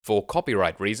For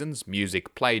copyright reasons,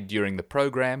 music played during the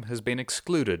program has been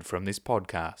excluded from this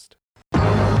podcast.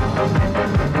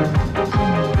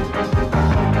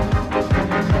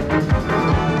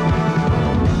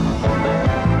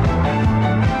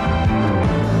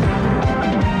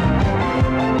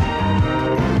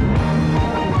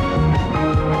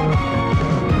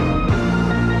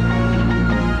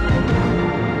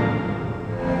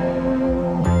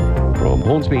 From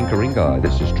Hornsby and Ku-ring-gai,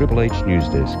 this is Triple H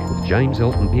Newsdesk with James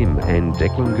Elton Pym and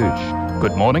Declan Gooch.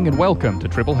 Good morning and welcome to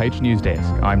Triple H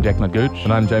Newsdesk. I'm Declan Gooch.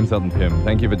 And I'm James Elton Pym.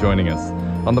 Thank you for joining us.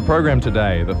 On the program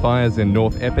today, the fires in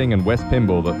North Epping and West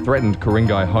Pymble that threatened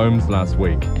Ku-ring-gai homes last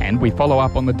week. And we follow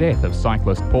up on the death of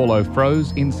cyclist Paul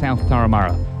O'Froze in South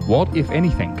Turramurra. What, if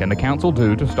anything, can the council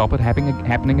do to stop it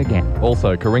happening again?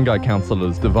 Also, Ku-ring-gai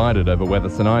councillors divided over whether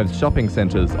St Ives shopping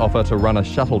centres offer to run a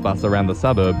shuttle bus around the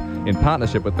suburb in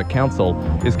partnership with the council.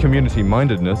 Is community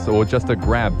mindedness or just a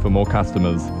grab for more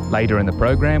customers? Later in the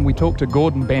program, we talk to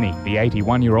Gordon Benny, the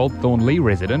 81-year-old Thornlea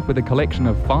resident with a collection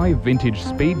of 5 vintage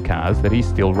speed cars that he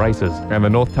still races. And the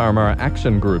North Turramurra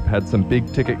Action Group had some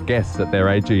big-ticket guests at their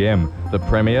AGM. The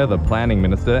Premier, the Planning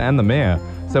Minister and the Mayor.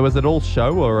 So is it all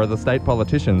show, or are the state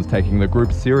politicians taking the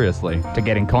group seriously? To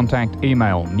get in contact,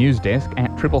 email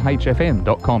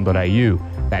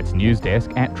newsdesk@triplehfm.com.au. That's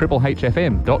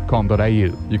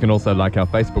newsdesk@triplehfm.com.au. You can also like our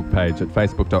Facebook page at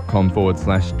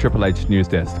facebook.com/Triple H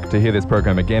Newsdesk to hear this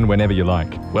program again whenever you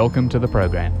like. Welcome to the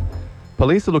program.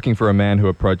 Police are looking for a man who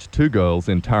approached 2 girls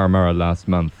in Turramurra last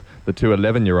month. The 2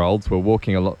 11-year-olds were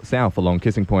walking south along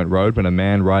Kissing Point Road when a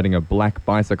man riding a black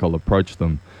bicycle approached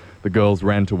them. The girls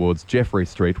ran towards Jeffrey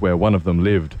Street, where one of them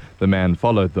lived. The man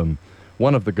followed them.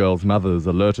 One of the girls' mothers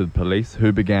alerted police,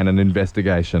 who began an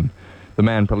investigation. The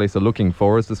man police are looking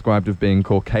for is described as being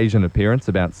Caucasian appearance,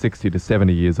 about 60 to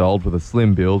 70 years old, with a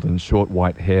slim build and short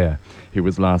white hair. He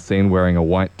was last seen wearing a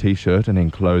white t-shirt and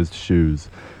enclosed shoes.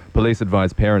 Police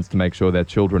advise parents to make sure their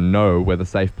children know where the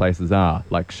safe places are,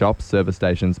 like shops, service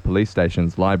stations, police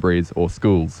stations, libraries or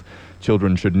schools.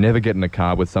 Children should never get in a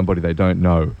car with somebody they don't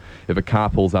know. If a car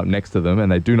pulls up next to them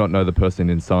and they do not know the person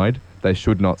inside, they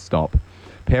should not stop.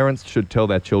 Parents should tell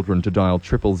their children to dial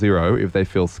 000 if they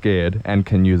feel scared and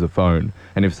can use a phone.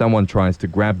 And if someone tries to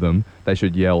grab them, they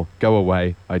should yell, "Go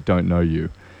away, I don't know you."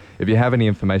 If you have any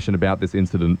information about this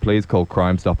incident, please call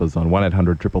Crime Stoppers on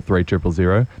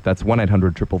 1-800-333-000. That's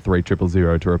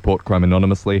 1-800-333-000 to report crime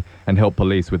anonymously and help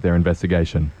police with their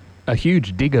investigation. A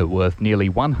huge digger worth nearly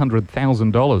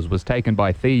 $100,000 was taken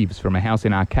by thieves from a house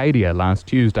in Arcadia last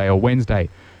Tuesday or Wednesday.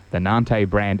 The Nante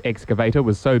brand excavator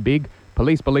was so big,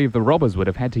 police believe the robbers would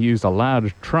have had to use a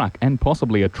large truck and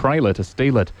possibly a trailer to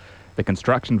steal it. The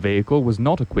construction vehicle was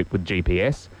not equipped with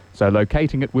GPS, so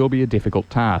locating it will be a difficult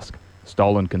task.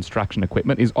 Stolen construction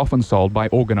equipment is often sold by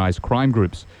organised crime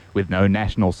groups, with no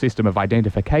national system of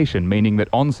identification, meaning that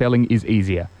on-selling is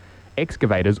easier.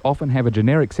 Excavators often have a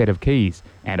generic set of keys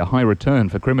and a high return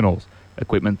for criminals.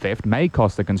 Equipment theft may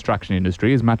cost the construction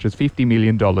industry as much as $50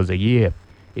 million a year.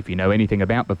 If you know anything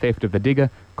about the theft of the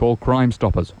digger, call Crime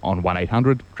Stoppers on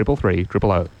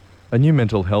 1-800-333-000. A new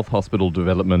mental health hospital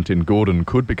development in Gordon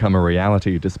could become a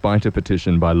reality despite a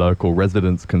petition by local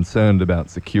residents concerned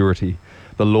about security.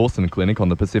 The Lawson Clinic on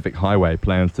the Pacific Highway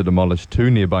plans to demolish 2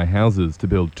 nearby houses to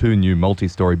build 2 new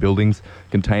multi-storey buildings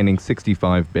containing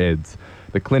 65 beds.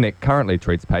 The clinic currently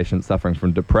treats patients suffering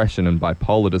from depression and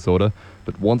bipolar disorder,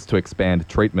 but wants to expand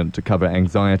treatment to cover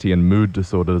anxiety and mood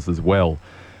disorders as well.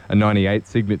 A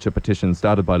 98-signature petition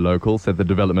started by locals said the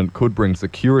development could bring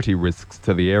security risks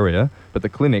to the area, but the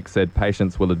clinic said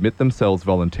patients will admit themselves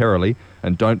voluntarily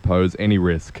and don't pose any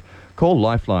risk. Call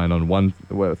Lifeline on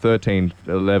 13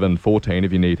 11 14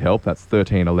 if you need help. That's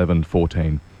 13 11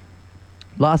 14.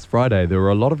 Last Friday, there were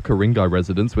a lot of Ku-ring-gai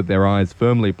residents with their eyes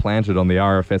firmly planted on the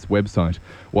RFS website,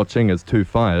 watching as 2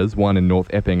 fires, one in North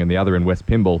Epping and the other in West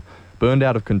Pymble, burned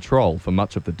out of control for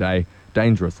much of the day,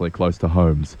 dangerously close to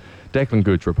homes. Declan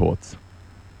Gooch reports.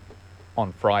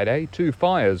 On Friday, 2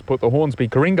 fires put the Hornsby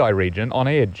Ku-ring-gai region on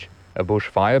edge. A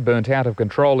bushfire burnt out of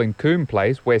control in Coombe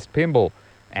Place, West Pymble,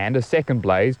 and a second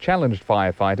blaze challenged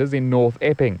firefighters in North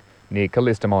Epping, near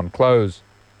Callistamon Close.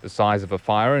 The size of a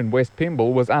fire in West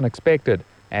Pymble was unexpected,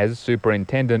 as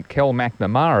Superintendent Kel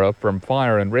McNamara from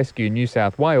Fire and Rescue New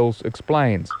South Wales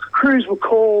explains. Crews were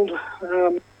called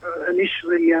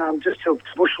initially just to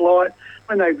bushlight.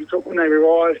 When they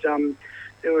arrived,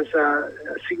 there was a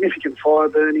significant fire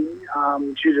burning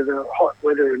due to the hot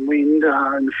weather and wind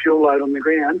and the fuel load on the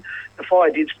ground. The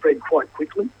fire did spread quite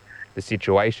quickly. The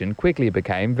situation quickly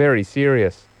became very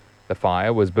serious. The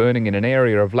fire was burning in an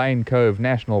area of Lane Cove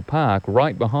National Park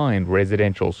right behind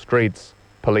residential streets.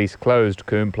 Police closed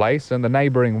Coombe Place and the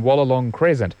neighbouring Wallalong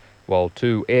Crescent, while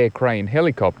 2 air crane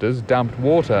helicopters dumped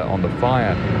water on the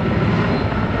fire.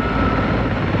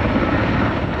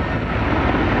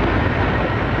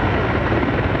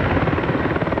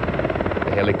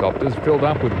 The helicopters filled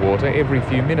up with water every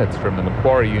few minutes from the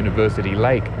Macquarie University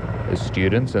lake as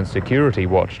students and security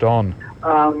watched on.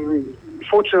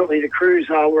 Fortunately, the crews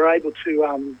were able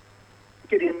to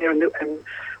get in there, and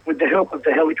with the help of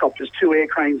the helicopters, 2 air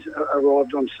cranes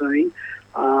arrived on scene.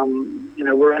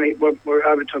 We're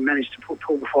able to manage to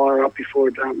pull the fire up before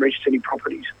it reached any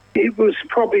properties. It was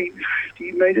probably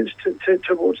 50 metres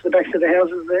towards the backs of the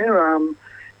houses there.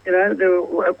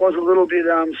 It was a little bit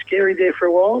scary there for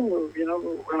a while.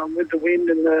 With the wind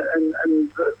and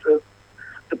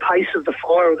the pace of the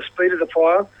fire or the speed of the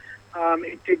fire.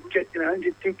 It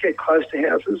did get close to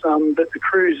houses. But the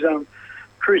crews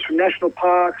from National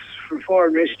Parks, from Fire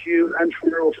and Rescue, and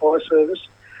from Rural Fire Service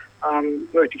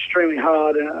worked extremely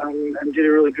hard and did a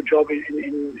really good job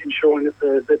in ensuring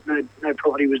that no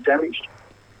property was damaged.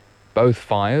 Both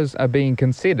fires are being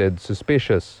considered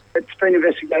suspicious. It's been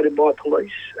investigated by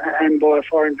police and by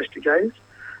fire investigators.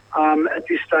 At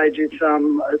this stage, it's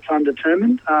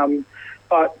undetermined,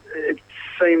 but it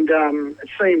seemed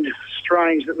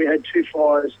strange that we had 2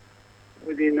 fires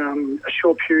within a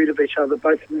short period of each other,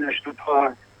 both in the national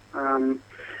park.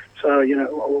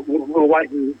 We'll wait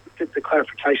and get the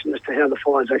clarification as to how the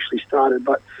fires actually started,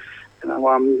 but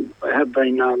they have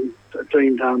been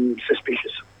deemed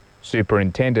suspicious.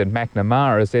 Superintendent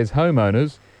McNamara says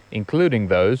homeowners, including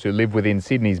those who live within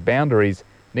Sydney's boundaries,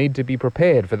 need to be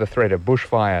prepared for the threat of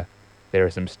bushfire. There are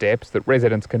some steps that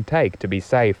residents can take to be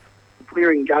safe.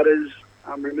 Clearing gutters,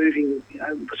 removing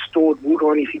stored wood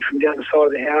or anything from down the side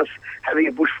of the house, having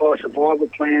a bushfire survival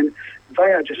plan.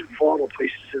 They are just vital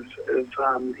pieces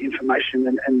of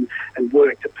information and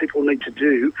work that people need to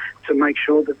do to make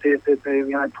sure that they're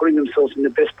putting themselves in the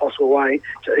best possible way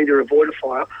to either avoid a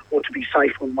fire or to be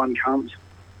safe when one comes.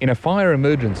 In a fire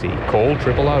emergency, call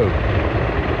 000.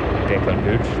 Declan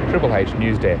Gooch, Triple H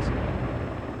Newsdesk.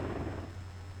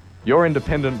 Your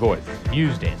independent voice.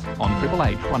 Newsdesk on Triple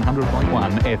H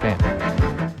 100.1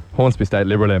 FM. Hornsby State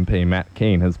Liberal MP Matt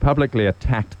Keane has publicly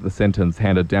attacked the sentence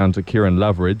handed down to Kieran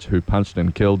Loveridge, who punched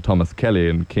and killed Thomas Kelly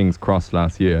in King's Cross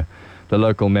last year. The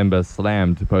local member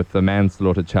slammed both the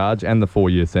manslaughter charge and the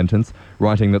 4-year sentence,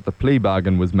 writing that the plea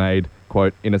bargain was made,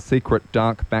 quote, in a secret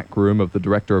dark back room of the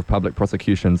Director of Public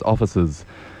Prosecution's offices.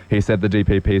 He said the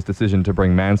DPP's decision to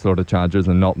bring manslaughter charges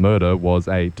and not murder was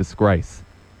a disgrace.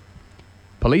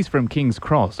 Police from King's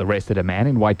Cross arrested a man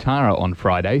in Waitara on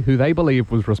Friday who they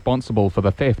believe was responsible for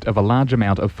the theft of a large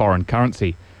amount of foreign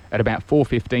currency. At about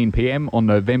 4:15 p.m. on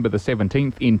November the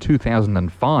 17th in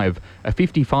 2005, a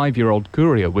 55-year-old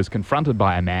courier was confronted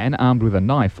by a man armed with a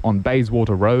knife on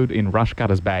Bayswater Road in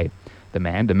Rushcutters Bay. The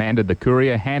man demanded the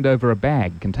courier hand over a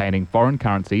bag containing foreign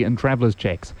currency and travellers'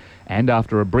 checks, and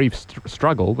after a brief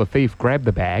struggle, the thief grabbed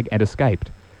the bag and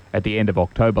escaped. At the end of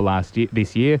October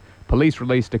this year, police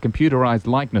released a computerised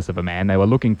likeness of a man they were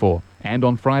looking for, and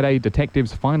on Friday,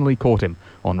 detectives finally caught him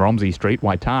on Romsey Street,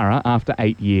 Waitara, after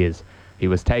 8 years. He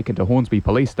was taken to Hornsby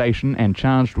Police Station and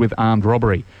charged with armed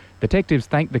robbery. Detectives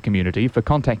thanked the community for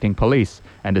contacting police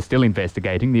and are still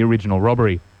investigating the original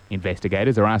robbery.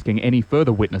 Investigators are asking any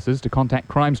further witnesses to contact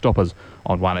Crime Stoppers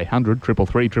on 1800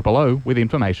 333 000 with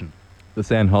information. The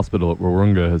San Hospital at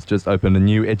Wahroonga has just opened a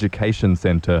new education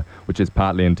centre, which is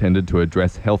partly intended to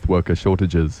address health worker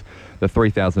shortages. The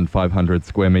 3,500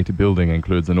 square metre building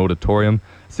includes an auditorium,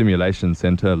 simulation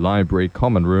centre, library,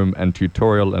 common room and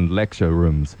tutorial and lecture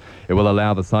rooms. It will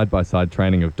allow the side-by-side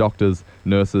training of doctors,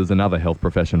 nurses and other health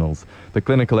professionals. The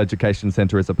Clinical Education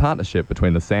Centre is a partnership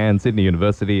between the SAN, Sydney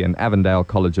University and Avondale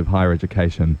College of Higher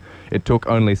Education. It took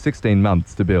only 16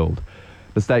 months to build.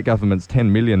 The state government's $10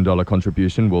 million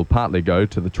contribution will partly go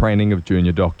to the training of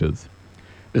junior doctors.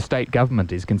 The state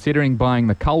government is considering buying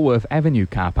the Culworth Avenue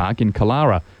car park in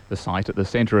Killara, the site at the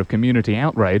centre of community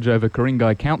outrage over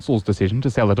Ku-ring-gai Council's decision to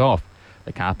sell it off.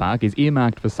 The car park is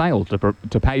earmarked for sale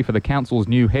to pay for the council's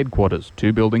new headquarters,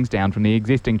 2 buildings down from the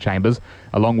existing chambers,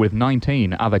 along with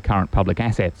 19 other current public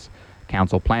assets.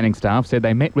 Council planning staff said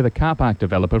they met with a car park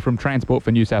developer from Transport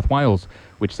for New South Wales,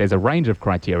 which says a range of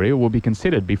criteria will be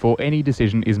considered before any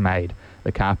decision is made.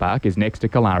 The car park is next to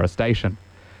Killara Station.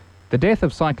 The death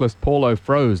of cyclist Paulo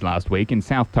Froese last week in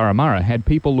South Turramurra had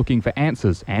people looking for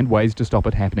answers and ways to stop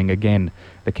it happening again.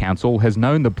 The council has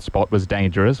known the spot was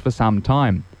dangerous for some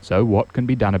time, so what can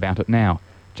be done about it now?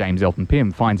 James Elton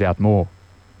Pym finds out more.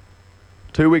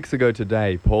 2 weeks ago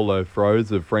today, Paulo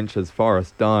Froze of French's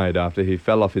Forest died after he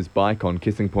fell off his bike on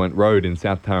Kissing Point Road in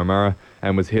South Turramurra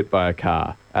and was hit by a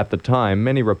car. At the time,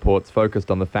 many reports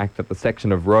focused on the fact that the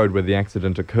section of road where the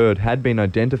accident occurred had been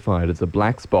identified as a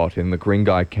black spot in the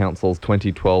Ku-ring-gai Council's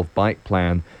 2012 bike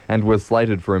plan and was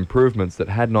slated for improvements that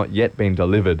had not yet been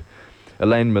delivered.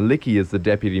 Elaine Malicki is the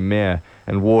Deputy Mayor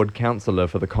and Ward Councillor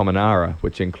for the Commonara,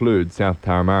 which includes South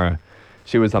Turramurra.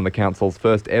 She was on the council's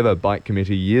first ever bike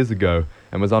committee years ago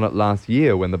and was on it last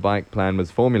year when the bike plan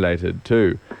was formulated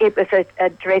too. It was a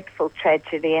dreadful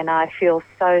tragedy, and I feel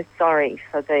so sorry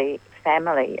for the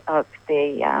family of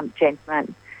the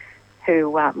gentleman who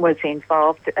was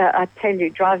involved. I tell you,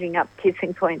 driving up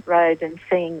Kissing Point Road and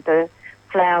seeing the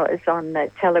flowers on the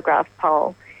telegraph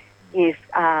pole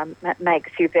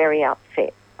makes you very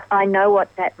upset. I know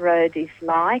what that road is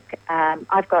like.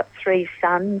 I've got 3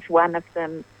 sons. One of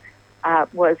them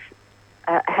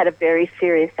had a very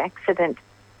serious accident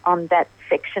on that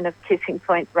section of Kissing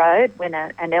Point Road when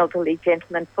an elderly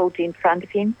gentleman pulled in front of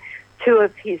him. 2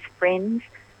 of his friends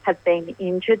have been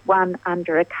injured, one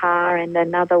under a car and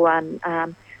another one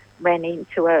ran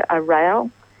into a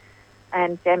rail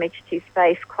and damaged his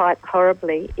face quite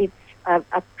horribly. It's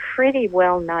a pretty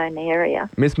well-known area.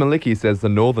 Miss Malicki says the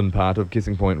northern part of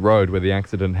Kissing Point Road where the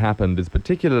accident happened is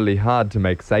particularly hard to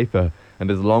make safer and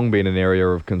has long been an area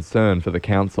of concern for the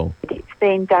council. It's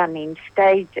been done in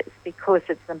stages because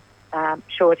of the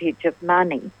shortage of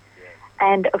money.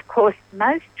 And, of course, the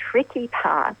most tricky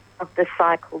part of the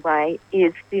cycleway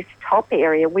is this top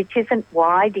area, which isn't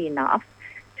wide enough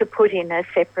to put in a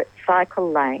separate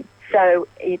cycle lane. So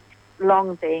it's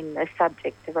long been the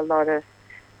subject of a lot of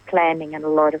planning and a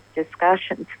lot of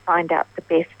discussion to find out the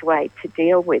best way to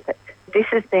deal with it. This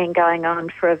has been going on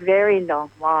for a very long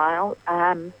while.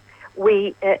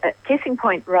 Kissing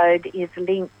Point Road is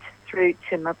linked through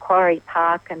to Macquarie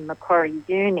Park and Macquarie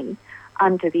Uni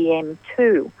under the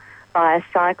M2 by a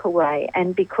cycleway,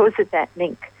 and because of that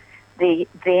link, the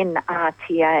then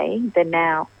RTA, the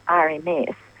now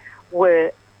RMS,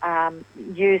 were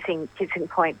using Kissing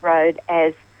Point Road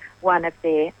as one of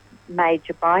their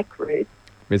major bike routes.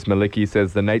 Miss Malicki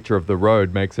says the nature of the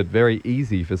road makes it very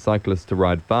easy for cyclists to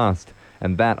ride fast,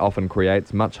 and that often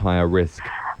creates much higher risk.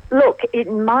 Look,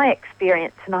 in my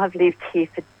experience, and I've lived here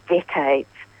for decades,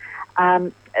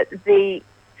 the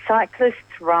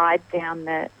cyclists ride down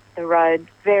the road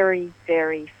very,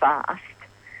 very fast.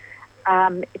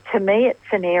 To me, it's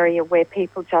an area where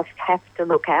people just have to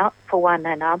look out for one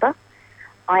another.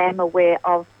 I am aware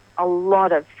of a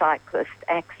lot of cyclist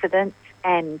accidents,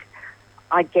 and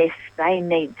I guess they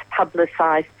need to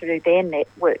publicise through their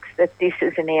networks that this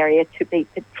is an area to be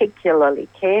particularly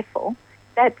careful.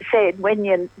 That said, when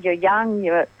you're young,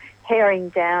 you're herring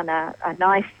down a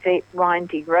nice, steep,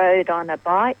 windy road on a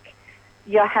bike,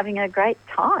 you're having a great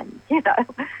time, you know.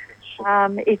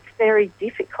 It's very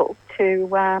difficult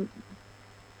to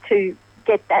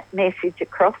get that message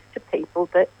across to people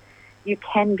that you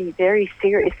can be very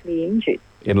seriously injured.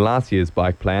 In last year's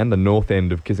bike plan, the north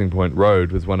end of Kissing Point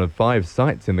Road was one of 5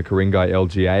 sites in the Ku-ring-gai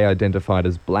LGA identified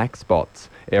as black spots,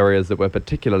 areas that were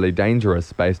particularly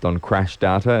dangerous based on crash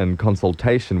data and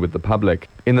consultation with the public.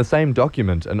 In the same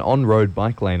document, an on-road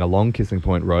bike lane along Kissing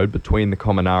Point Road between the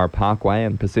Commonara Parkway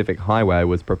and Pacific Highway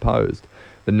was proposed.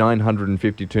 The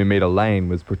 952-metre lane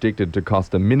was predicted to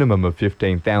cost a minimum of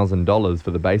 $15,000 for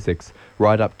the basics,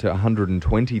 right up to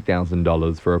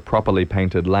 $120,000 for a properly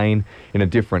painted lane in a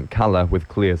different colour with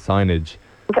clear signage.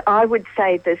 I would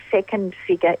say the second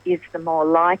figure is the more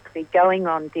likely, going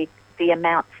on the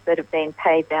amounts that have been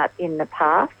paid out in the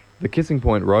past. The Kissing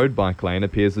Point Road bike lane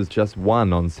appears as just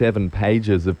one on 7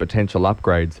 pages of potential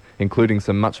upgrades, including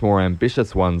some much more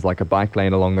ambitious ones like a bike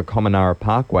lane along the Commonara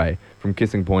Parkway from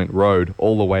Kissing Point Road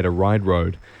all the way to Ryde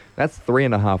Road. That's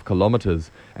 3.5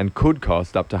 kilometres and could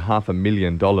cost up to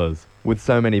 $500,000. With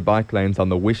so many bike lanes on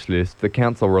the wish list, the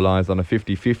council relies on a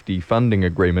 50-50 funding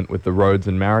agreement with the Roads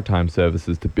and Maritime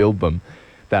Services to build them.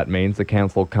 That means the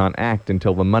council can't act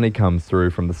until the money comes through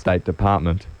from the State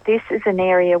Department. This is an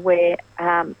area where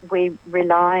we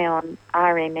rely on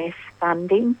RMS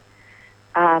funding.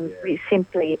 We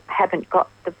simply haven't got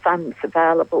the funds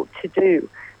available to do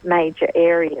major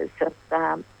areas of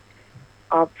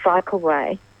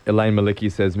cycleway. Elaine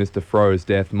Malicki says Mr Fro's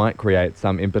death might create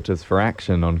some impetus for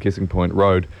action on Kissing Point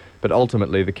Road, but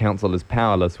ultimately the council is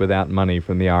powerless without money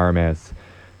from the RMS.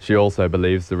 She also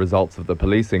believes the results of the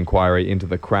police inquiry into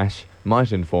the crash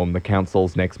might inform the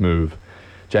council's next move.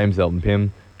 James Elton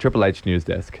Pym, Triple H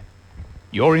Newsdesk.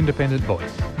 Your independent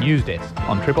voice. Newsdesk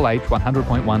on Triple H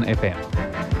 100.1 FM.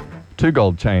 2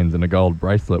 gold chains and a gold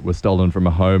bracelet were stolen from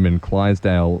a home in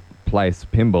Clydesdale Place,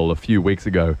 Pymble, a few weeks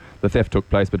ago. The theft took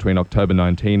place between October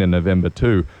 19 and November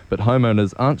 2, but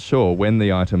homeowners aren't sure when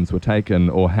the items were taken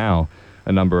or how.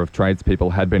 A number of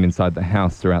tradespeople had been inside the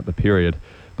house throughout the period.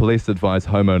 Police advise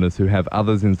homeowners who have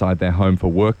others inside their home for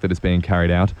work that is being carried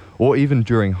out, or even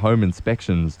during home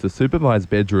inspections, to supervise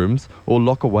bedrooms or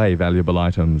lock away valuable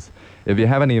items. If you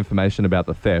have any information about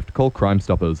the theft, call Crime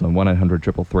Stoppers on 1800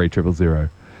 333 000.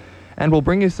 And we'll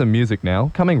bring you some music now.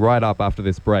 Coming right up after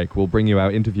this break, we'll bring you our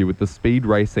interview with the speed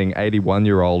car racing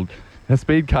 81-year-old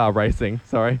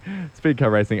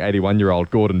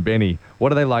Gordon Benny. What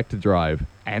do they like to drive?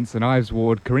 And St Ives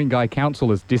Ward Ku-ring-gai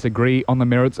councillors disagree on the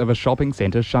merits of a shopping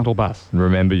centre shuttle bus. And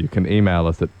remember, you can email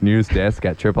us at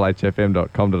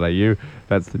newsdesk@hhfm.com.au.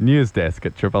 That's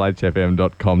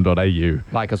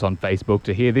newsdesk@hhfm.com.au. Like us on Facebook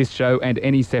to hear this show and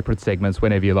any separate segments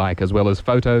whenever you like, as well as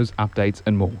photos, updates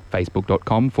and more.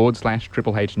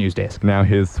 Facebook.com/HHF Newsdesk. Now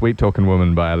here's Sweet Talkin'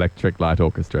 Woman by Electric Light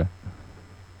Orchestra.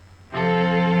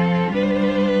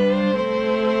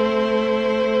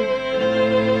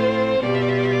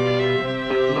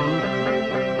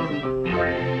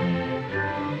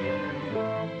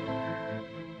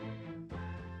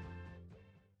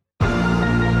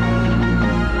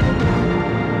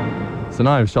 St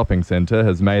Ives Shopping Centre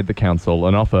has made the council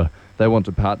an offer. They want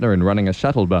to partner in running a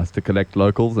shuttle bus to collect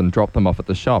locals and drop them off at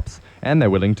the shops, and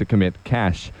they're willing to commit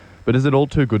cash. But is it all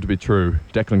too good to be true?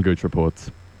 Declan Gooch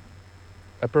reports.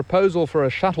 A proposal for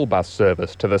a shuttle bus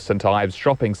service to the St Ives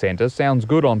Shopping Centre sounds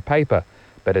good on paper,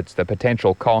 but it's the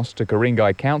potential cost to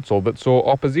Ku-ring-gai Council that saw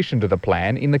opposition to the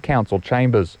plan in the council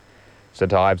chambers.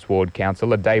 St Ives Ward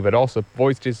Councillor David Ossip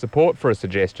voiced his support for a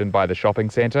suggestion by the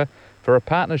shopping centre for a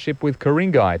partnership with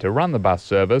Ku-ring-gai to run the bus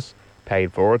service,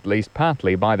 paid for at least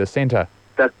partly by the centre.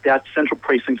 That central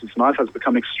precinct in St Ives has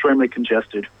become extremely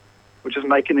congested, which is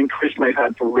making it increasingly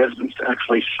hard for residents to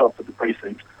actually shop at the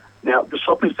precinct. Now, the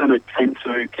shopping centre came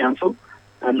to council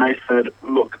and they said,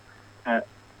 look,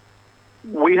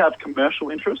 we have commercial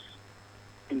interests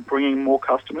in bringing more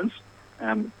customers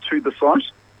to the site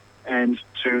and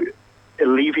to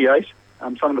alleviate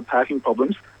some of the parking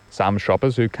problems. Some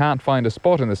shoppers who can't find a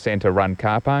spot in the centre-run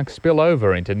car park spill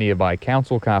over into nearby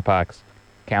council car parks.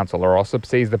 Councillor Ossip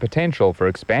sees the potential for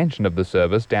expansion of the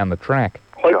service down the track.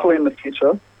 Hopefully in the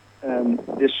future,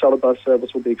 this shuttle bus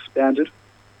service will be expanded.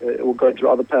 It will go to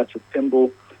other parts of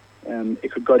Pymble.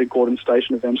 It could go to Gordon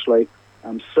Station eventually.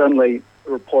 Certainly,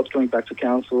 reports going back to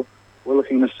council, we're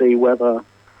looking to see whether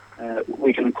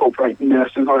we can incorporate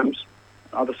nursing homes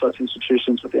and other such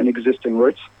institutions within existing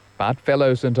routes. But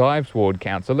fellow St Ives Ward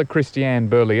councillor Christiane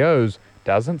Berlioz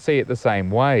doesn't see it the same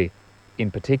way.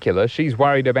 In particular, she's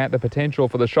worried about the potential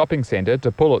for the shopping centre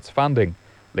to pull its funding,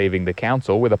 leaving the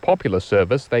council with a popular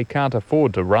service they can't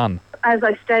afford to run. As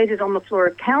I stated on the floor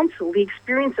of council, the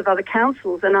experience of other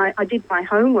councils, and I did my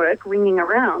homework ringing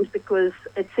around because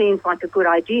it seems like a good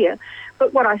idea,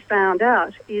 but what I found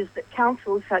out is that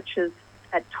councils such as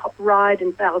at Top Ryde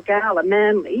and Balgala,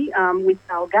 Manly, with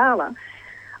Balgala,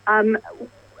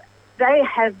 they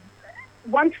have,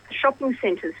 once the shopping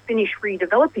centres finish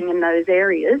redeveloping in those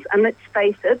areas, and let's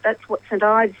face it, that's what St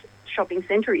Ives Shopping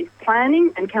Centre is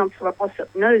planning, and Councillor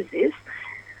Ossip knows this,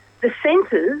 the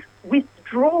centres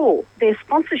withdraw their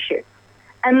sponsorship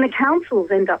and the councils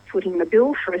end up footing the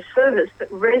bill for a service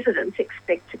that residents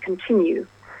expect to continue.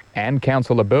 And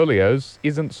Councillor Berlioz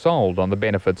isn't sold on the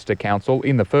benefits to council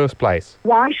in the first place.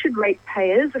 Why should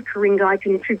ratepayers of Ku-ring-gai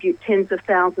contribute tens of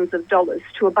thousands of dollars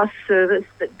to a bus service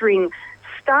that bring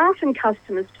staff and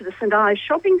customers to the St Ives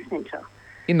Shopping Centre?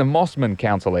 In the Mossman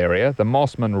Council area, the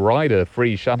Mossman Rider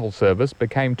free shuttle service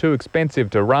became too expensive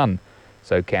to run,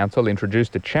 so council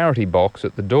introduced a charity box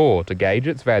at the door to gauge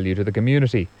its value to the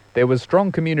community. There was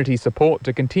strong community support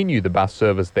to continue the bus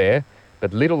service there,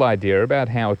 but little idea about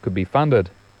how it could be funded.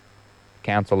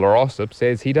 Councillor Ossip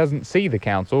says he doesn't see the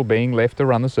council being left to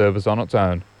run the service on its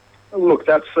own. Look,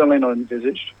 that's certainly not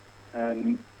envisaged.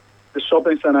 The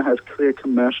shopping centre has clear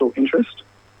commercial interest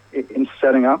in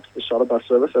setting up the shuttle bus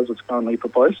service as it's currently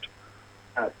proposed.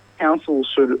 Council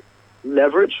should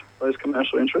leverage those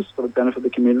commercial interests for the benefit of the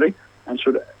community and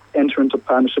should enter into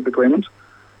partnership agreement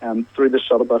through the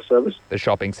shuttle bus service. The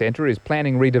shopping centre is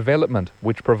planning redevelopment,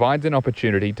 which provides an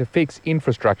opportunity to fix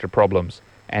infrastructure problems,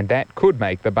 and that could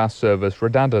make the bus service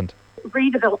redundant.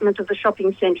 Redevelopment of the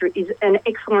shopping centre is an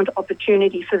excellent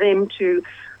opportunity for them to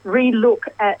re-look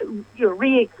at,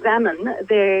 re-examine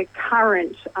their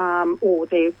current or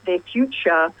their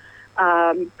future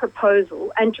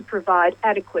proposal and to provide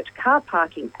adequate car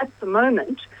parking. At the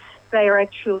moment, they are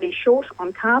actually short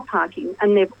on car parking,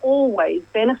 and they've always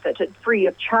benefited free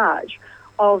of charge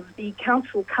of the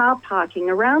council car parking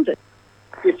around it.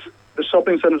 If the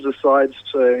shopping centre decides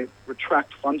to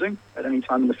retract funding at any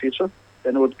time in the future,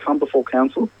 then it would come before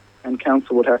council, and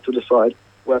council would have to decide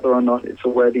whether or not it's a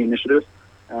worthy initiative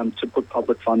to put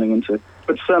public funding into.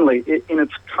 But certainly, in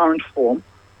its current form,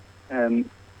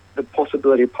 the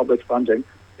possibility of public funding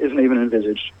isn't even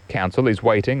envisaged. Council is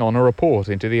waiting on a report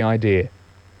into the idea.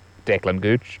 Declan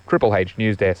Gooch, Triple H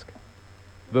Newsdesk.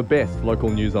 The best local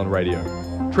news on radio.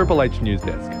 Triple H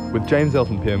Newsdesk with James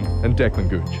Elton Pym and Declan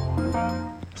Gooch.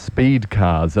 Speed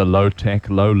cars are low-tech,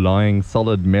 low-lying,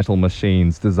 solid metal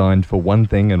machines designed for one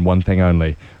thing and one thing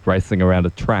only, racing around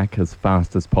a track as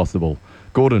fast as possible.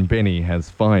 Gordon Benny has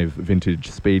 5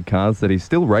 vintage speed cars that he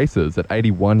still races at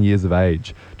 81 years of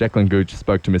age. Declan Gooch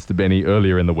spoke to Mr. Benny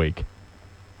earlier in the week.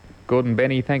 Gordon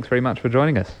Benny, thanks very much for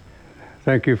joining us.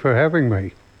 Thank you for having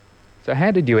me. So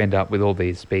how did you end up with all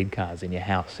these speed cars in your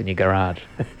house, in your garage?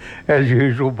 As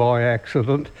usual, by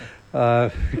accident.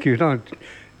 You don't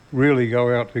really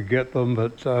go out to get them,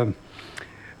 but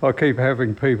I keep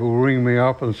having people ring me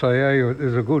up and say, hey,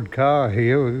 there's a good car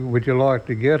here, would you like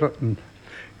to get it? And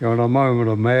in a moment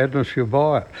of madness, you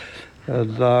buy it.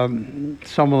 And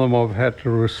some of them I've had to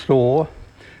restore.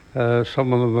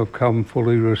 Some of them have come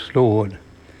fully restored.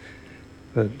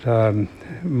 But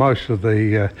most of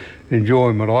the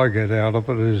enjoyment I get out of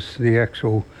it is the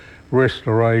actual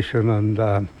restoration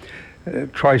and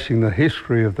tracing the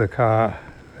history of the car.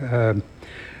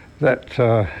 That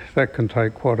can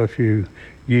take quite a few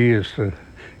years to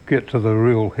get to the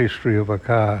real history of a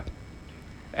car.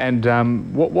 And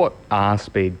what are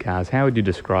speed cars? How would you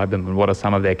describe them, and what are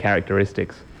some of their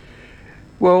characteristics?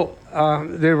 Well,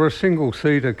 they're a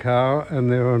single-seater car and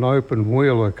they're an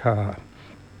open-wheeler car.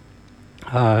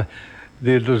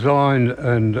 They're designed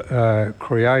and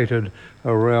created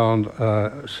around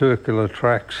circular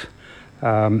tracks.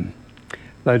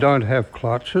 They don't have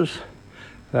clutches.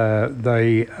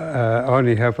 They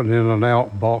only have an in and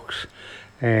out box,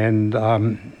 and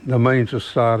the means of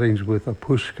starting is with a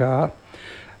push car.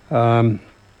 The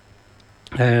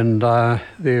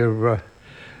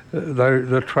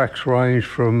tracks range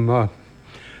from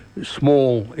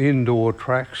small indoor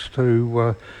tracks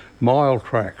to mile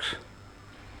tracks.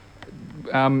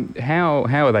 How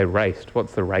are they raced?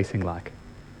 What's the racing like?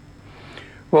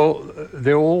 Well,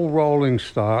 they're all rolling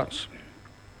starts.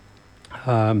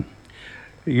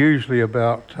 Usually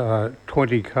about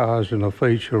 20 cars in a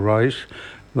feature race.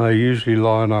 They usually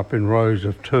line up in rows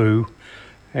of 2,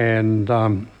 and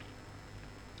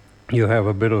you have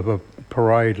a bit of a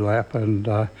parade lap, and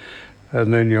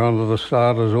then you're under the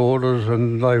starter's orders,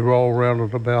 and they roll around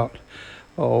at about,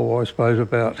 I suppose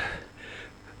about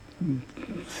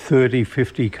 30,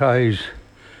 50 Ks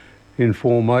in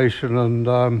formation, and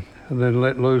then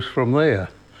let loose from there.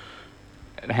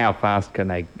 And how fast can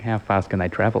they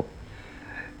travel?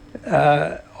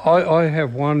 I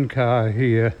have one car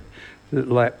here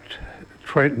that lapped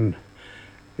Trenton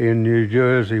in New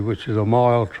Jersey, which is a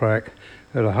mile track,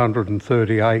 at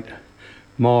 138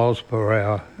 miles per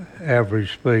hour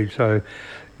average speed. So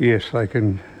yes, they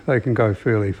can go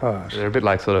fairly fast. They're a bit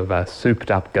like sort of souped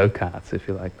up go-karts, if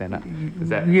you like.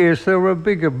 Then yes, they're a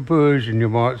bigger version, you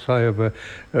might say, of a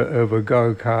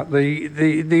go-kart.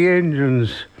 The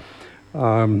engines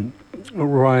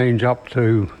range up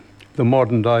to, the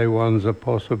modern day ones are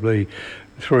possibly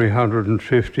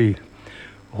 350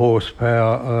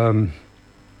 horsepower.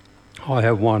 I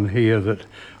have one here that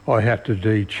I had to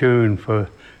detune for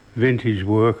vintage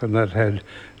work, and that had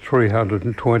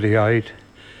 328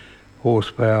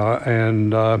 horsepower,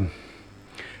 and I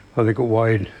think it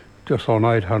weighed just on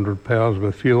 800 pounds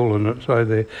with fuel in it. So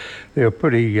they're a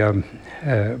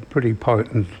pretty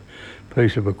potent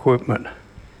piece of equipment.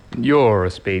 You're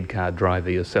a speed car driver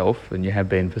yourself, and you have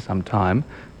been for some time.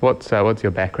 What's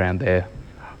your background there?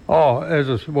 Oh,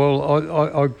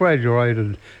 I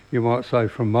graduated, you might say,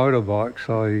 from motorbikes.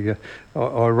 I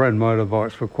ran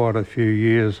motorbikes for quite a few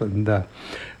years, and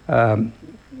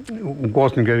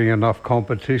wasn't getting enough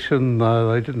competition.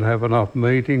 They didn't have enough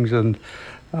meetings, and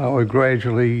I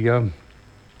gradually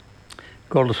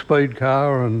got a speed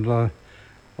car, and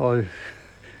I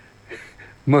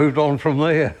moved on from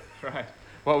there. Right.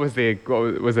 Was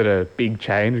it a big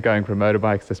change going from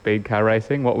motorbikes to speed car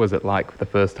racing? What was it like the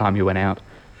first time you went out?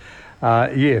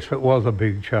 Yes, it was a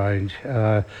big change.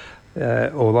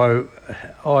 Although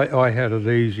I had it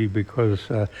easy because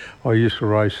I used to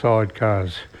race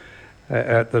sidecars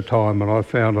at the time, and I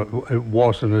found it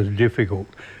wasn't as difficult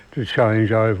to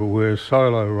change over, whereas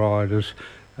solo riders,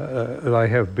 they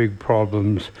have big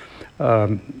problems,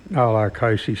 a la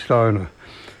Casey Stoner.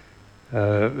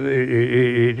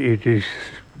 It is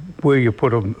where you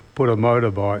put a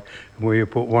motorbike and where you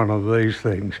put one of these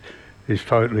things is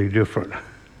totally different.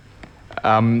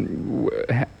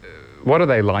 What are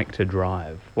they like to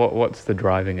drive? What's the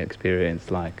driving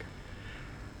experience like?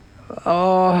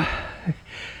 Oh,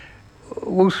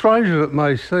 well, strange as it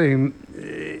may seem,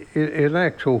 in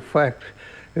actual fact,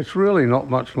 it's really not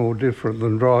much more different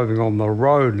than driving on the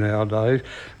road nowadays.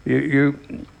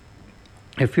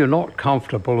 If you're not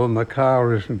comfortable and the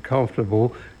car isn't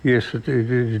comfortable, yes, it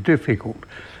is difficult.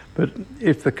 But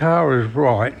if the car is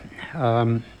right,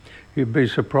 you'd be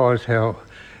surprised how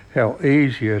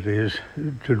easy it is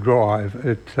to drive.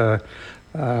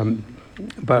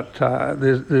 But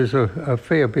there's a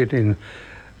fair bit in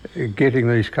getting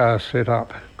these cars set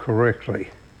up correctly.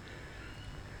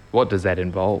 What does that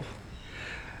involve?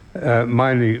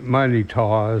 Mainly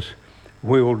tyres,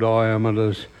 wheel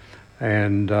diameters,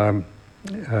 and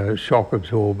shock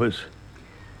absorbers.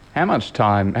 How much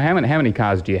time? How many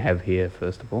cars do you have here?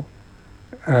 First of all,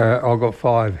 I've got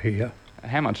 5 here.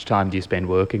 how much time do you spend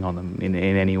working on them in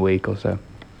any week or so?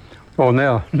 Well,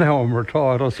 now I'm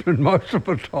retired. I spend most of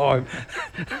the time.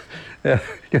 Yeah,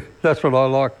 that's what I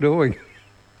like doing.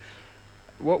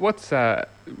 What's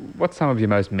some of your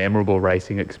most memorable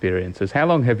racing experiences? How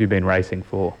long have you been racing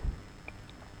for?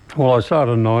 Well, I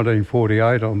started in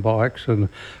 1948 on bikes, and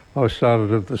I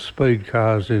started at the speed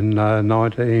cars in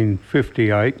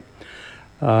 1958.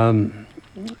 There's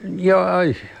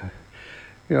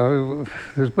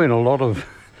been a lot of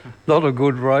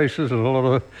good races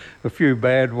and a few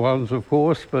bad ones, of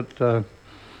course, but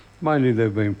mainly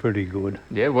they've been pretty good.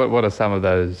 Yeah, what are some of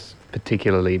those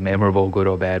particularly memorable, good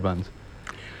or bad ones?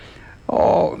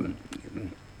 Oh,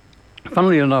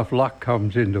 funnily enough, luck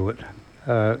comes into it.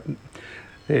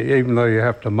 Even though you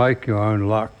have to make your own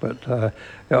luck, but I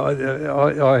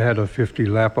had a 50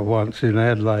 lapper once in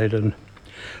Adelaide, and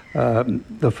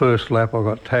the first lap I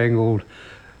got tangled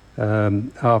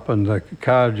up and the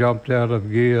car jumped out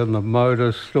of gear and the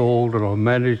motor stalled, and I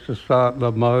managed to start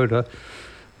the motor,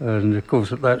 and of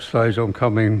course at that stage I'm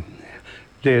coming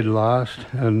dead last,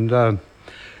 and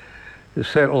it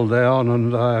settled down,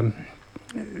 and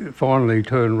finally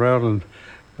turned round,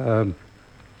 and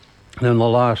then the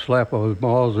last lap I was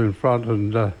miles in front,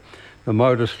 and the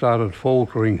motor started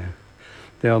faltering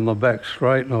down the back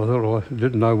straight, and I thought I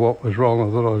didn't know what was wrong. I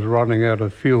thought I was running out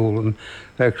of fuel, and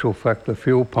in actual fact the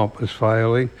fuel pump was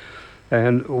failing,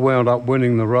 and wound up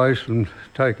winning the race and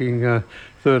taking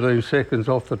 13 seconds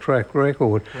off the track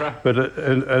record. Right. But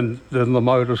and then the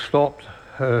motor stopped,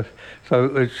 so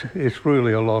it's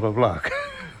really a lot of luck.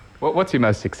 What's your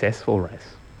most successful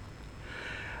race?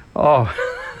 Oh,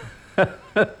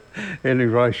 any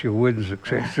race you win is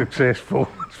successful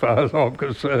as far as I'm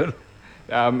concerned.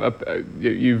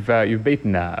 You've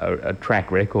beaten a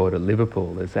track record at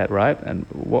Liverpool, is that right? And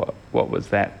what was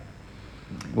that?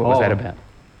 What was that about?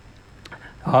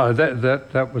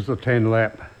 That was the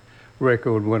 10-lap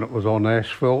record when it was on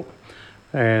asphalt,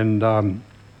 and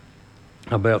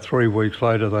about 3 weeks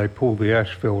later they pulled the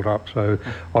asphalt up. So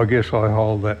I guess I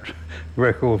hold that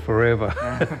record forever.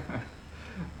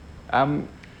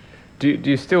 Do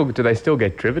they still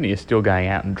get driven? Are you still going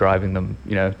out and driving them,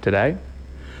 today?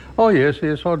 Oh yes,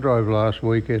 I drove last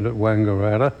weekend at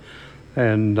Wangaratta,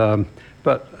 and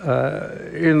but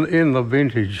in the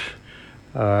vintage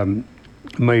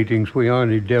meetings we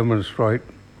only demonstrate.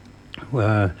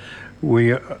 We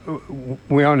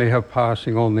only have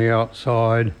passing on the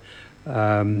outside.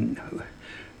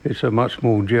 It's a much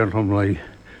more gentlemanly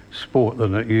sport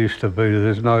than it used to be.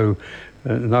 There's no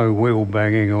wheel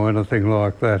banging or anything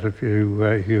like that. If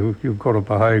you've got to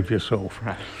behave yourself.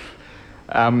 Right.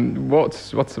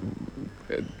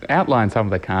 Outline some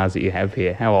of the cars that you have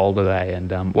here. How old are they, and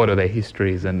what are their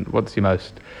histories, and what's your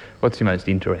most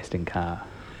interesting car?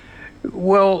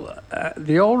 Well,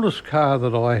 the oldest car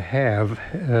that I have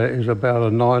is about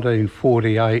a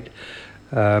 1948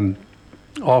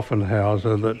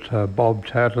 Offenhauser that Bob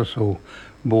Tattersall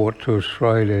brought to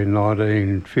Australia in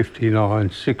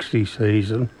 1959-60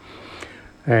 season,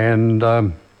 and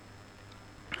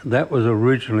that was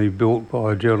originally built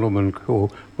by a gentleman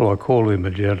called, well, I call him a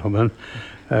gentleman,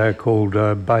 called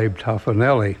Babe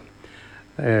Tuffanelli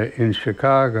in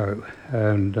Chicago,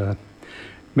 and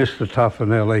Mr.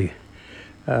 Tuffanelli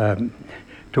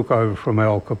took over from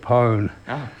Al Capone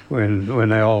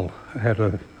when Al had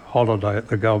a holiday at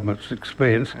the government's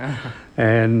expense,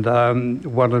 and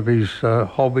one of his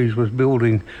hobbies was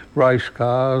building race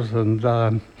cars and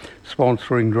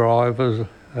sponsoring drivers,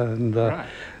 and right.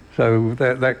 So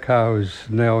that car is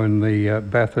now in the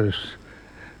Bathurst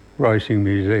Racing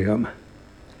Museum.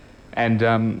 And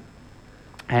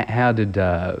how do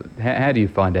you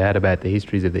find out about the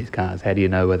histories of these cars? How do you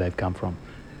know where they've come from?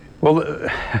 Well,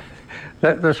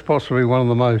 That's possibly one of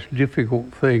the most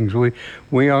difficult things.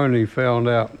 We only found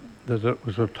out that it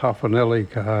was a Tuffanelli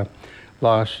car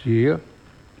last year.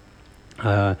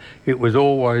 It was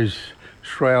always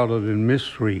shrouded in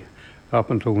mystery up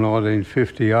until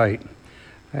 1958,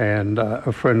 and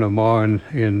a friend of mine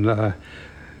in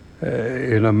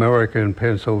America, in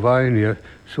Pennsylvania,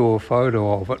 saw a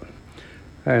photo of it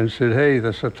and said, "Hey,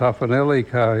 that's a Tuffanelli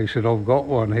car." He said, "I've got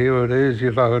one, here it is,"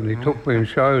 and he took me and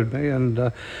showed me,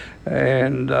 and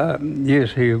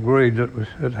yes, he agreed that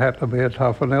it had to be a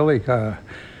Tuffanelli car.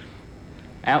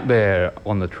 Out there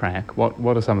on the track, what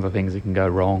are some of the things that can go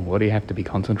wrong? What do you have to be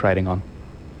concentrating on?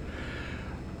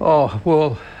 Oh,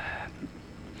 well,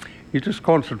 you're just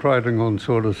concentrating on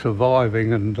sort of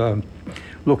surviving and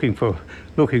looking for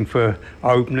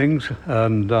openings,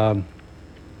 and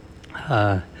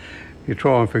you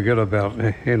try and forget about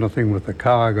anything with the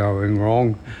car going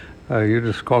wrong. You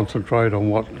just concentrate on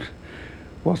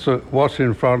what's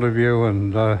in front of you,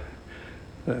 and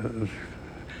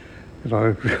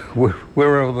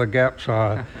wherever the gaps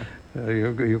are.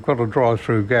 You've got to drive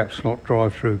through gaps, not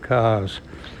drive through cars.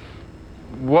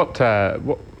 There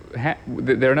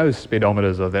are no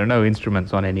speedometers, or there are no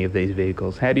instruments on any of these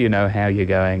vehicles. How do you know how you're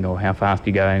going, or how fast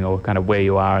you're going, or kind of where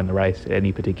you are in the race at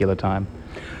any particular time?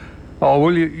 Oh,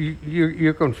 well,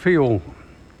 you can feel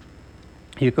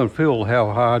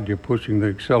how hard you're pushing the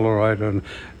accelerator and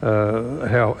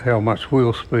how much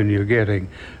wheel spin you're getting.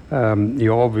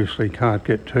 You obviously can't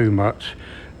get too much,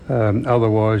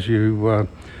 otherwise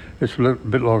it's a little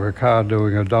bit like a car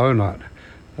doing a donut.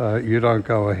 You don't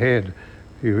go ahead.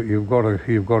 You've got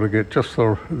to get just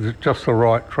the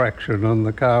right traction, and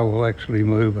the car will actually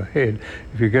move ahead.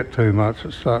 If you get too much,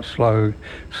 it starts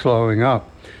slowing up.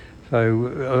 So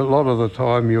a lot of the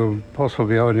time you're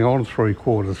possibly only on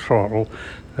 3/4 throttle,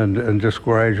 and just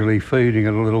gradually feeding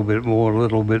it a little bit more,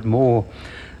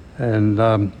 and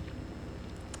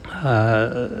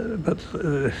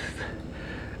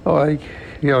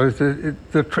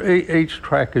each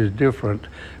track is different.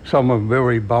 Some are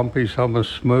very bumpy, some are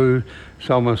smooth,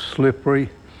 some are slippery,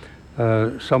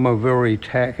 some are very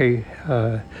tacky.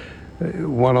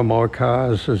 One of my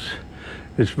cars is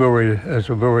a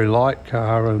very light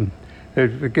car, and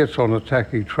if it gets on a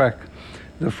tacky track,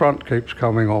 the front keeps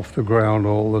coming off the ground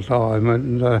all the time,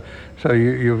 and so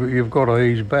you've got to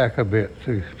ease back a bit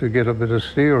to get a bit of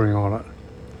steering on it.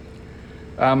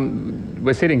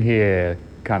 We're sitting here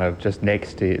kind of just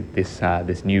next to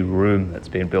this new room that's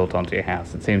been built onto your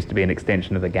house. It seems to be an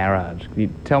extension of the garage. Can you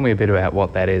tell me a bit about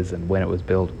what that is and when it was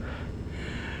built?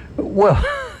 Well,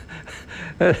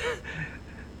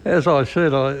 as I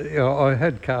said, I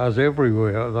had cars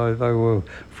everywhere. They were,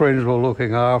 friends were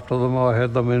looking after them. I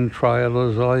had them in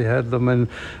trailers. I had them in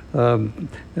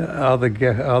other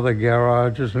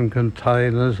garages and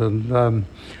containers. And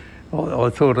I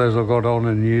thought, as I got on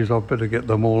in years, I'd better get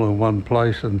them all in one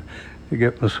place and to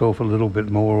get myself a little bit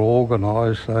more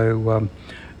organised. So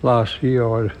last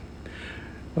year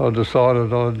I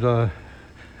decided I'd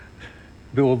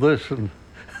build this. And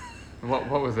what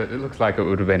was it? It looks like it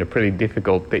would have been a pretty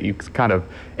difficult that you kind of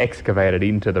excavated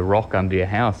into the rock under your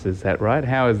house. Is that right?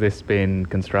 How has this been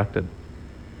constructed?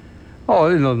 Oh,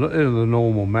 in the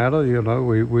normal manner,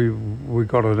 we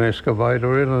got an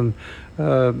excavator in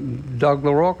and dug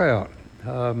the rock out,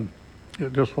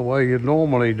 just the way you'd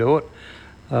normally do it.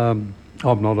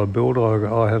 I'm not a builder.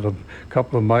 I had a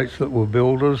couple of mates that were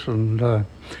builders, and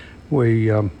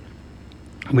we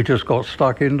just got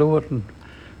stuck into it, and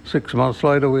 6 months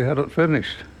later we had it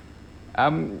finished.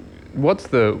 What's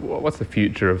the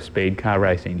future of speed car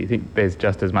racing? Do you think there's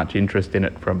just as much interest in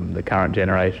it from the current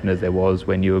generation as there was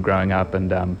when you were growing up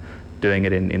and doing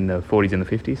it in the 40s and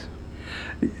the 50s?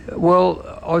 Well,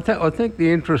 I think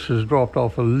the interest has dropped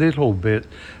off a little bit,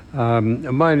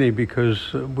 mainly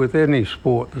because with any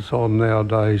sport that's on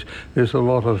nowadays, there's a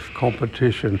lot of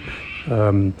competition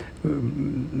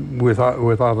with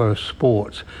other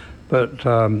sports. But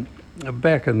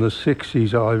back in the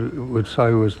 60s, I would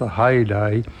say, was the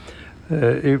heyday.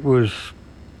 It was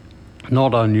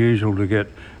not unusual to get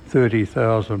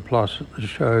 30,000 plus at the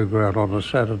showground on a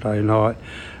Saturday night.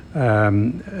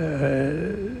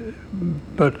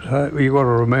 But you've got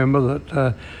to remember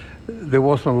that there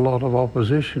wasn't a lot of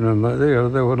opposition, and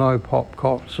there were no pop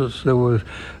concerts. There was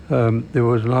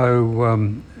no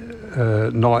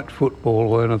night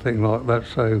football or anything like that.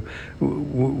 So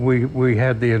we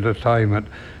had the entertainment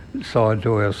side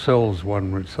to ourselves,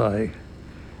 one would say.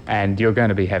 And you're going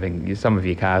to be having, some of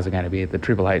your cars are going to be at the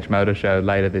Triple H Motor Show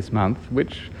later this month.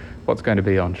 What's going to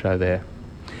be on show there?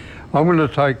 I'm going to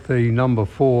take the number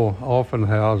 4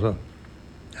 Offenhauser,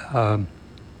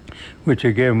 which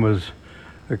again was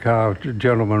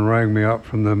gentleman rang me up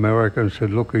from America and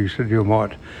said, look, he said, you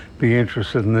might be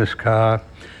interested in this car.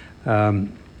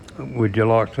 Would you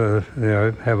like to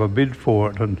have a bid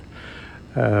for it? And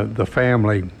the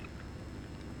family,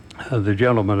 the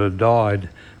gentleman had died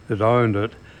that owned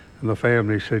it, and the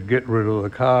family said, get rid of the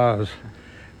cars.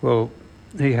 Well,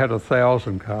 he had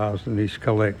 1,000 cars in his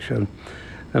collection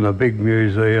and a big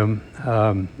museum.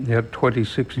 He had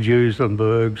 26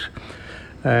 Duesenbergs,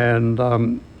 and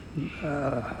I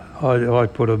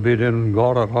put a bid in and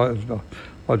got it.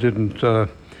 I didn't.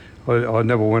 I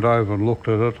never went over and looked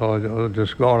at it. I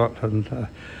just got it, and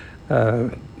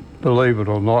believe it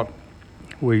or not,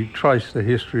 we traced the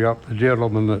history up. The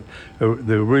gentleman that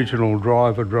the original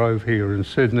driver drove here in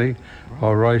Sydney.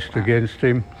 I raced against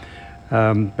him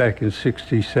back in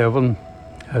 '67,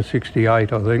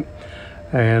 '68, I think,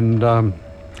 and I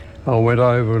went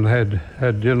over and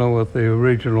had dinner with the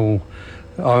original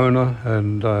owner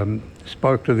and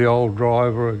spoke to the old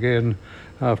driver again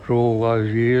after all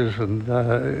those years, and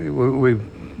we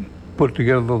put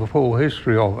together the full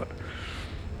history of it.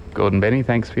 Gordon Benny,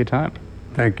 thanks for your time.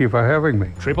 Thank you for having me.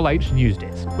 Triple H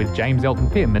Newsdesk with James Elton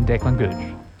Pym and Declan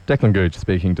Gooch. Declan Gooch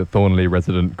speaking to Thornley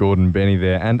resident Gordon Benny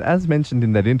there. And as mentioned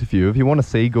in that interview, if you want to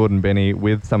see Gordon Benny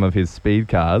with some of his speed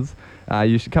cars,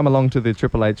 you should come along to the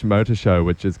Triple H Motor Show,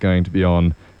 which is going to be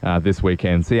on this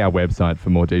weekend. See our website for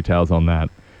more details on that.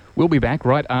 We'll be back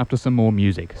right after some more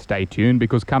music. Stay tuned,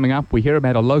 because coming up we hear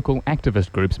about a local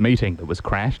activist group's meeting that was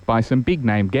crashed by some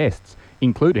big-name guests,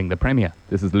 including the Premier.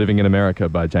 This is Living in America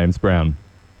by James Brown.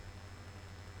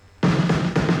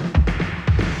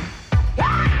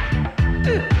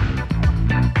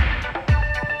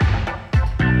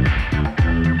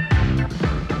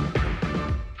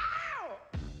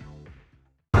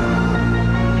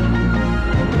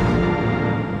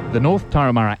 The North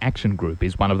Turramurra Action Group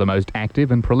is one of the most active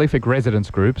and prolific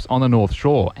residents groups on the North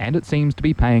Shore, and it seems to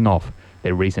be paying off.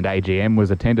 Their recent AGM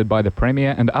was attended by the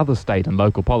Premier and other state and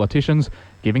local politicians,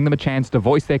 giving them a chance to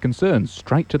voice their concerns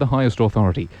straight to the highest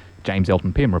authority. James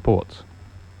Elton Pym reports.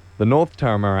 The North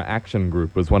Turramurra Action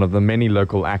Group was one of the many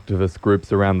local activist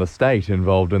groups around the state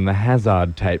involved in the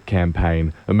hazard tape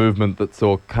campaign, a movement that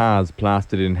saw cars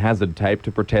plastered in hazard tape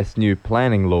to protest new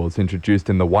planning laws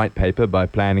introduced in the White Paper by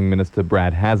Planning Minister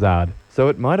Brad Hazzard. So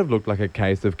it might have looked like a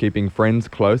case of keeping friends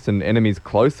close and enemies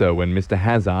closer when Mr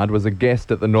Hazzard was a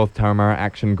guest at the North Turramurra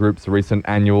Action Group's recent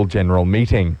annual general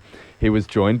meeting. He was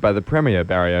joined by the Premier,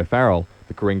 Barry O'Farrell,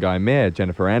 the Ku-ring-gai Mayor,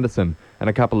 Jennifer Anderson,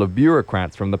 and a couple of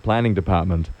bureaucrats from the Planning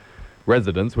Department.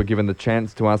 Residents were given the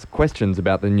chance to ask questions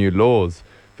about the new laws.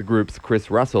 The group's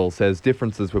Chris Russell says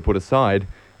differences were put aside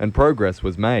and progress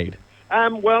was made.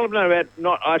 Well, no,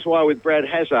 not eye to eye with Brad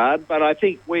Hazzard, but I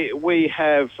think we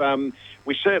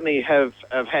certainly have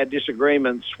had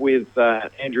disagreements with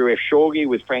Andrew F. Shorgy,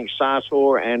 with Frank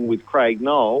Sartor and with Craig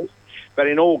Knowles, but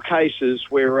in all cases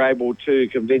we were able to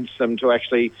convince them to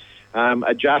actually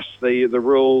adjust the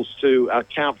rules to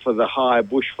account for the high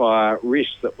bushfire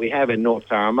risk that we have in North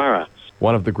Turramurra.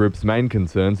 One of the group's main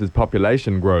concerns is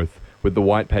population growth, with the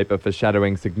White Paper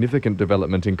foreshadowing significant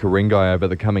development in Ku-ring-gai over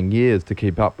the coming years to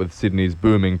keep up with Sydney's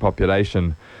booming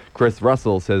population. Chris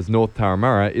Russell says North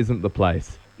Turramurra isn't the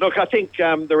place. Look, I think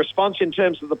the response in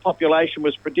terms of the population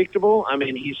was predictable. I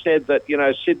mean, he said that,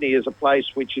 Sydney is a place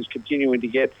which is continuing to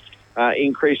get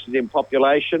increases in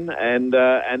population, and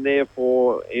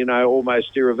therefore,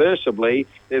 almost irreversibly,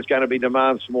 there's going to be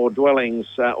demands for more dwellings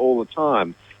all the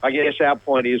time. I guess our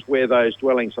point is where those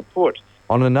dwellings are put.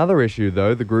 On another issue,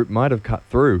 though, the group might have cut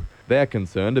through. They're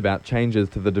concerned about changes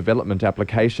to the development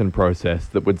application process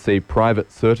that would see private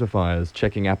certifiers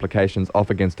checking applications off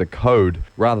against a code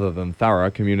rather than thorough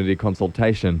community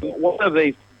consultation. One of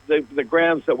the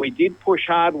grounds that we did push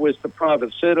hard was the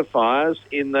private certifiers,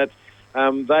 in that they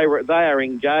are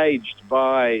engaged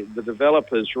by the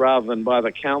developers rather than by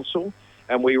the council,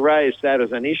 and we raised that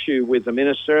as an issue with the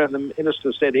minister, and the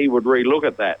minister said he would relook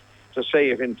at that to see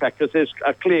if, in fact, because there's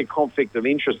a clear conflict of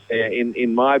interest there,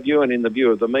 in my view and in the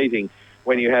view of the meeting,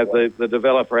 when you have the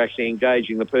developer actually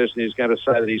engaging the person who's going to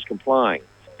say that he's complying.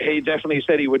 He definitely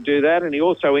said he would do that, and he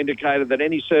also indicated that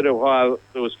any certifier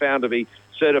that was found to be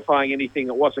certifying anything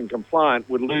that wasn't compliant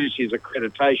would lose his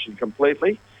accreditation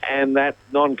completely, and that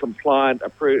non-compliant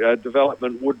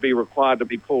development would be required to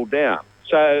be pulled down.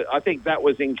 So I think that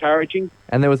was encouraging.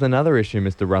 And there was another issue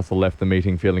Mr Russell left the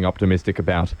meeting feeling optimistic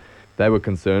about. They were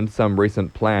concerned some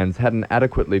recent plans hadn't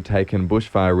adequately taken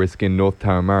bushfire risk in North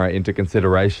Turramurra into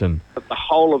consideration. The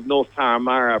whole of North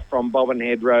Turramurra from Bobbin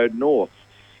Head Road north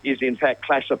is in fact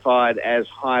classified as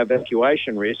high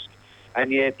evacuation risk,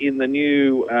 and yet in the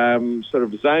new sort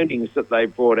of zonings that they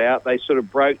brought out, they sort of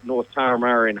broke North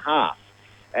Turramurra in half.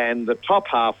 and the top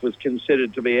half was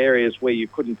considered to be areas where you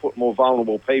couldn't put more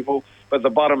vulnerable people, but the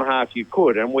bottom half you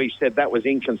could. And we said that was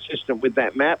inconsistent with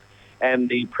that map. And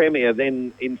the Premier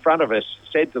then, in front of us,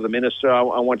 said to the Minister,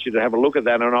 I want you to have a look at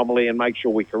that anomaly and make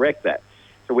sure we correct that.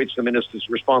 To which the Minister's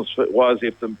response was,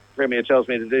 if the Premier tells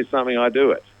me to do something, I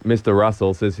do it. Mr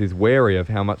Russell says he's wary of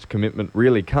how much commitment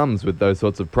really comes with those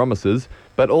sorts of promises,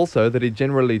 but also that he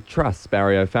generally trusts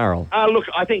Barry O'Farrell. Look,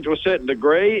 I think to a certain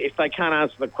degree, if they can't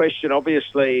answer the question,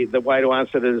 obviously the way to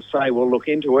answer it is to say, we'll look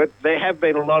into it. There have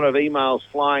been a lot of emails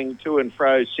flying to and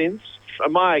fro since.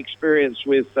 My experience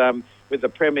with the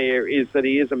Premier is that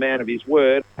he is a man of his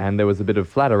word. And there was a bit of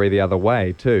flattery the other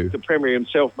way too. The Premier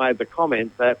himself made the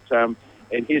comment that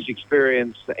in his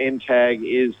experience, the NTAG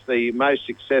is the most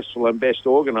successful and best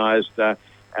organised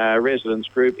residents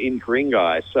group in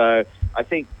Ku-ring-gai. So I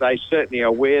think they certainly are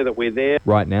aware that we're there.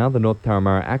 Right now, the North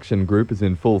Turramurra Action Group is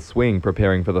in full swing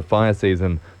preparing for the fire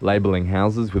season, labelling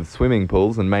houses with swimming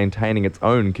pools and maintaining its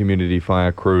own community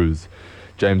fire crews.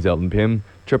 James Elton Pym,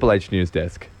 Triple H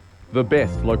Newsdesk. The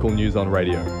best local news on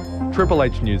radio. Triple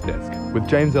H Newsdesk with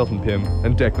James Elton Pym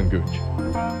and Declan Gooch.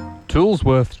 Tools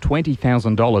worth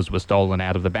 $20,000 were stolen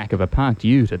out of the back of a parked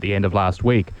ute at the end of last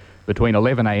week. Between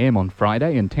 11 a.m. on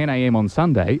Friday and 10 a.m. on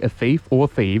Sunday, a thief or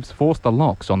thieves forced the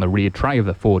locks on the rear tray of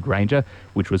the Ford Ranger,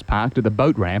 which was parked at the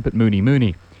boat ramp at Mooney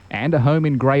Mooney. And a home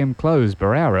in Graham Close,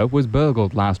 Barara, was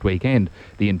burgled last weekend.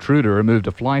 The intruder removed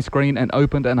a fly screen and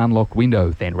opened an unlocked window,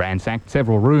 then ransacked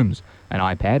several rooms. An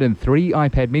iPad and 3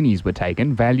 iPad minis were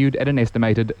taken, valued at an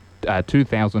estimated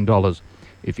 $2,000.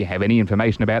 If you have any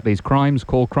information about these crimes,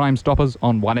 call Crime Stoppers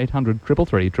on 1800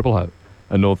 333 000.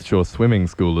 A North Shore swimming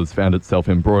school has found itself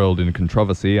embroiled in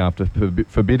controversy after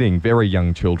forbidding very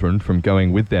young children from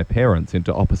going with their parents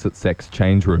into opposite-sex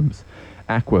change rooms.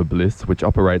 Aqua Bliss, which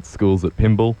operates schools at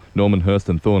Pymble, Normanhurst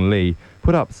and Thornlea,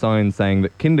 put up signs saying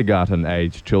that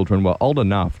kindergarten-aged children were old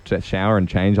enough to shower and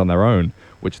change on their own,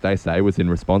 which they say was in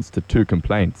response to 2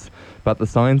 complaints. But the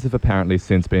signs have apparently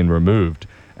since been removed.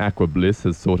 Aqua Bliss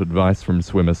has sought advice from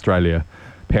Swim Australia.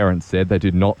 Parents said they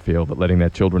did not feel that letting their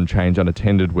children change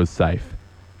unattended was safe.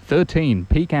 13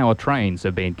 peak-hour trains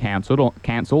have been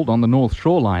cancelled on the North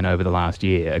Shore line over the last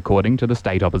year, according to the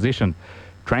state opposition.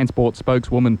 Transport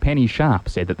spokeswoman Penny Sharp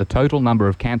said that the total number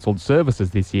of cancelled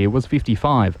services this year was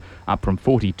 55, up from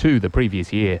 42 the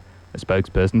previous year. A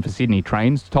spokesperson for Sydney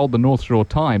Trains told the North Shore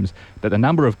Times that the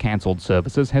number of cancelled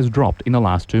services has dropped in the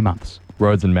last 2 months.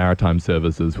 Roads and Maritime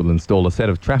Services will install a set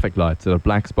of traffic lights at a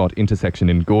black spot intersection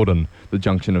in Gordon. The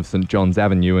junction of St John's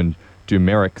Avenue and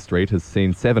Dumeric Street has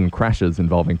seen 7 crashes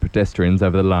involving pedestrians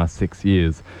over the last 6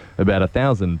 years. About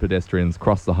 1,000 pedestrians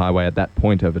crossed the highway at that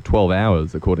point over 12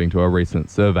 hours, according to a recent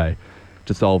survey.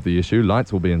 To solve the issue,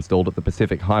 lights will be installed at the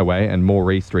Pacific Highway and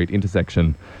Moree Street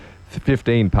intersection.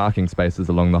 15 parking spaces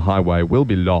along the highway will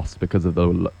be lost because of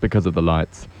the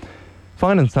lights.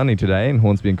 Fine and sunny today in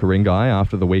Hornsby and Ku-ring-gai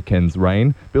after the weekend's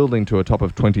rain, building to a top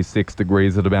of 26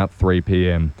 degrees at about 3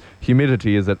 p.m.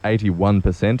 Humidity is at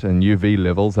 81% and UV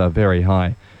levels are very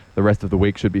high. The rest of the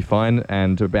week should be fine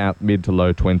and about mid to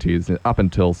low 20s, up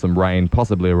until some rain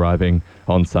possibly arriving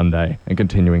on Sunday and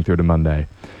continuing through to Monday.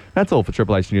 That's all for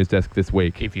Triple H Newsdesk this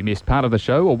week. If you missed part of the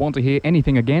show or want to hear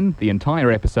anything again, the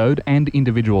entire episode and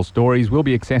individual stories will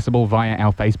be accessible via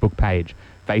our Facebook page,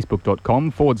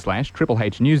 facebook.com/Triple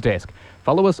H Newsdesk.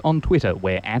 Follow us on Twitter,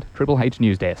 we're at Triple H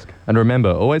Newsdesk. And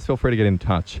remember, always feel free to get in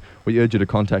touch. We urge you to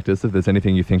contact us if there's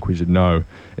anything you think we should know.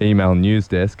 Email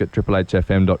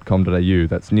newsdesk@triplehfm.com.au.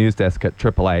 That's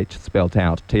newsdesk@tripleh, spelt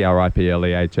out,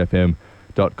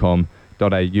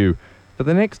 triplehfm.com.au. For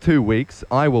the next 2 weeks,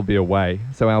 I will be away,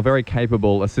 so our very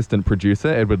capable assistant producer,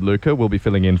 Edward Luca, will be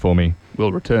filling in for me.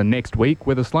 We'll return next week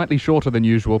with a slightly shorter than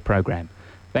usual program.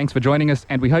 Thanks for joining us,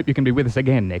 and we hope you can be with us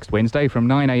again next Wednesday from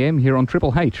 9 a.m. here on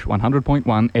Triple H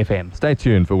 100.1 FM. Stay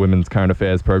tuned for Women's Current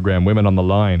Affairs program, Women on the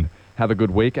Line. Have a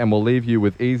good week, and we'll leave you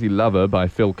with Easy Lover by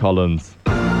Phil Collins.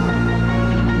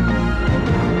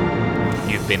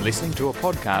 You've been listening to a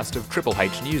podcast of Triple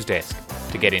H Newsdesk.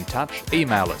 To get in touch,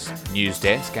 email us,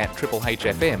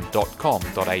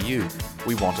 newsdesk@triplehfm.com.au.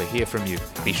 We want to hear from you.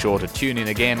 Be sure to tune in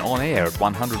again on air at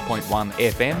 100.1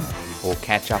 FM or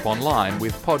catch up online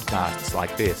with podcasts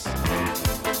like this.